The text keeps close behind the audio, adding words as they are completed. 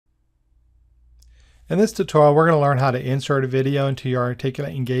In this tutorial, we're going to learn how to insert a video into your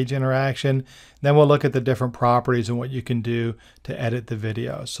Articulate Engage interaction. Then we'll look at the different properties and what you can do to edit the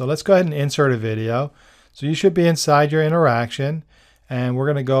video. So let's go ahead and insert a video. So you should be inside your interaction, and we're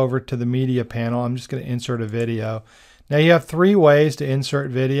going to go over to the media panel. I'm just going to insert a video. Now you have three ways to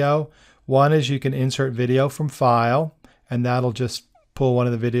insert video. One is you can insert video from file, and that'll just pull one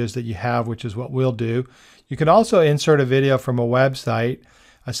of the videos that you have, which is what we'll do. You can also insert a video from a website.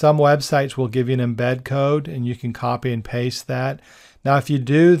 Some websites will give you an embed code, and you can copy and paste that. Now if you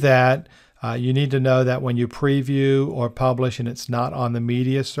do that, you need to know that when you preview or publish and it's not on the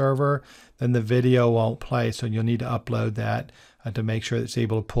media server, then the video won't play. So you'll need to upload that to make sure it's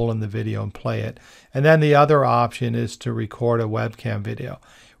able to pull in the video and play it. And then the other option is to record a webcam video.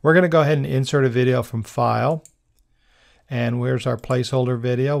 We're going to go ahead and insert a video from File. And where's our placeholder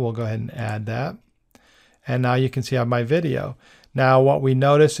video? We'll go ahead and add that. And now you can see I have my video. Now what we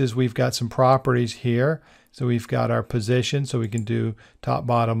notice is we've got some properties here. So we've got our position, so we can do top,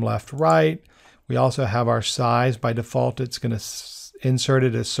 bottom, left, right. We also have our size. By default, it's going to insert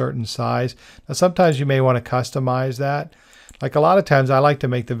it a certain size. Now sometimes you may want to customize that. Like a lot of times I like to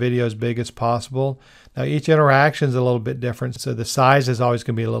make the video as big as possible. Now each interaction is a little bit different, so the size is always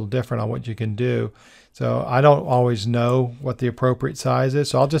going to be a little different on what you can do. So I don't always know what the appropriate size is,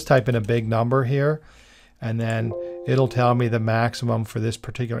 so I'll just type in a big number here, and then it'll tell me the maximum for this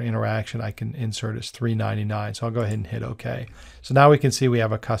particular interaction I can insert is 399. So I'll go ahead and hit OK. So now we can see we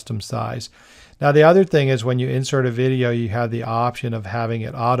have a custom size. Now the other thing is when you insert a video, you have the option of having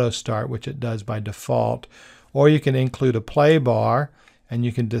it auto start, which it does by default, or you can include a play bar and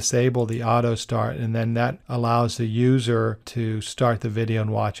you can disable the auto start, and then that allows the user to start the video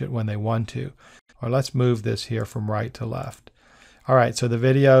and watch it when they want to. Or let's move this here from right to left. All right, so the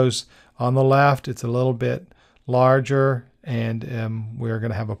video's on the left, it's a little bit larger, and we're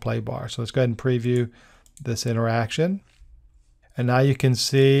going to have a play bar. So let's go ahead and preview this interaction. And now you can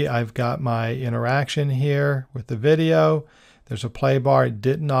see I've got my interaction here with the video. There's a play bar. It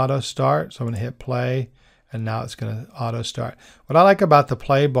didn't auto start, so I'm going to hit play, and now it's going to auto start. What I like about the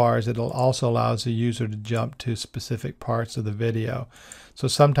play bar is it also allows the user to jump to specific parts of the video. So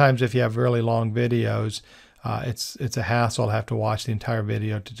sometimes if you have really long videos, it's a hassle to have to watch the entire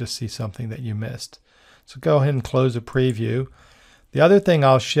video to just see something that you missed. So go ahead and close the preview. The other thing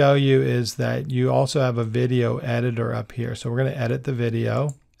I'll show you is that you also have a video editor up here. So we're going to edit the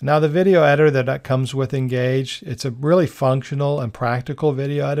video. Now the video editor that comes with Engage, it's a really functional and practical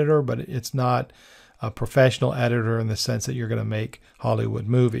video editor, but it's not a professional editor in the sense that you're going to make Hollywood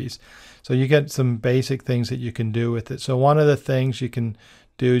movies. So you get some basic things that you can do with it. So one of the things you can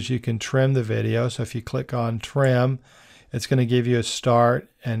do is you can trim the video. So if you click on trim, it's going to give you a start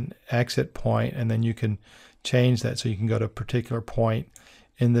and exit point, and then you can change that so you can go to a particular point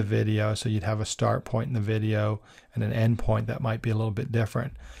in the video. So you'd have a start point in the video and an end point that might be a little bit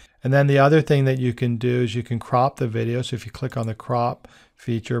different. And then the other thing that you can do is you can crop the video. So if you click on the crop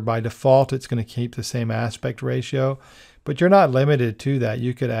feature, by default it's going to keep the same aspect ratio, but you're not limited to that.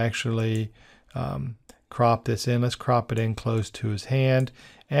 You could actually crop this in. Let's crop it in close to his hand,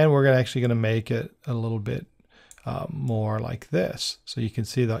 and we're actually going to make it a little bit more like this. So you can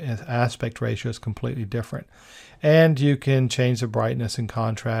see the aspect ratio is completely different. And you can change the brightness and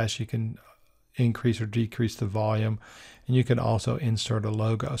contrast. You can increase or decrease the volume, and you can also insert a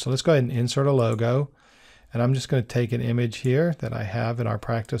logo. So let's go ahead and insert a logo. And I'm just going to take an image here that I have in our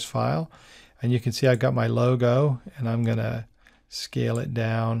practice file. And you can see I've got my logo, and I'm going to scale it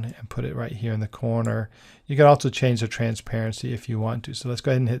down and put it right here in the corner. You can also change the transparency if you want to. So let's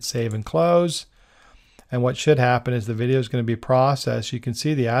go ahead and hit save and close. And what should happen is the video is going to be processed. You can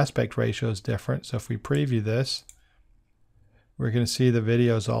see the aspect ratio is different. So if we preview this, we're going to see the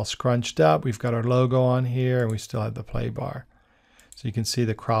video is all scrunched up. We've got our logo on here, and we still have the play bar. So you can see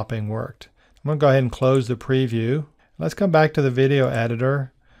the cropping worked. I'm going to go ahead and close the preview. Let's come back to the video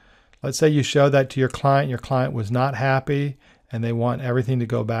editor. Let's say you show that to your client was not happy and they want everything to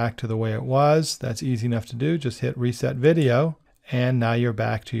go back to the way it was. That's easy enough to do. Just hit reset video, and now you're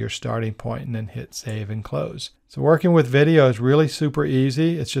back to your starting point, and then hit save and close. So working with video is really super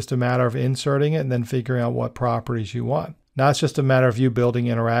easy. It's just a matter of inserting it and then figuring out what properties you want. Now it's just a matter of you building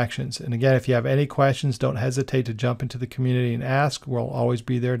interactions. And again, if you have any questions, don't hesitate to jump into the community and ask. We'll always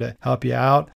be there to help you out.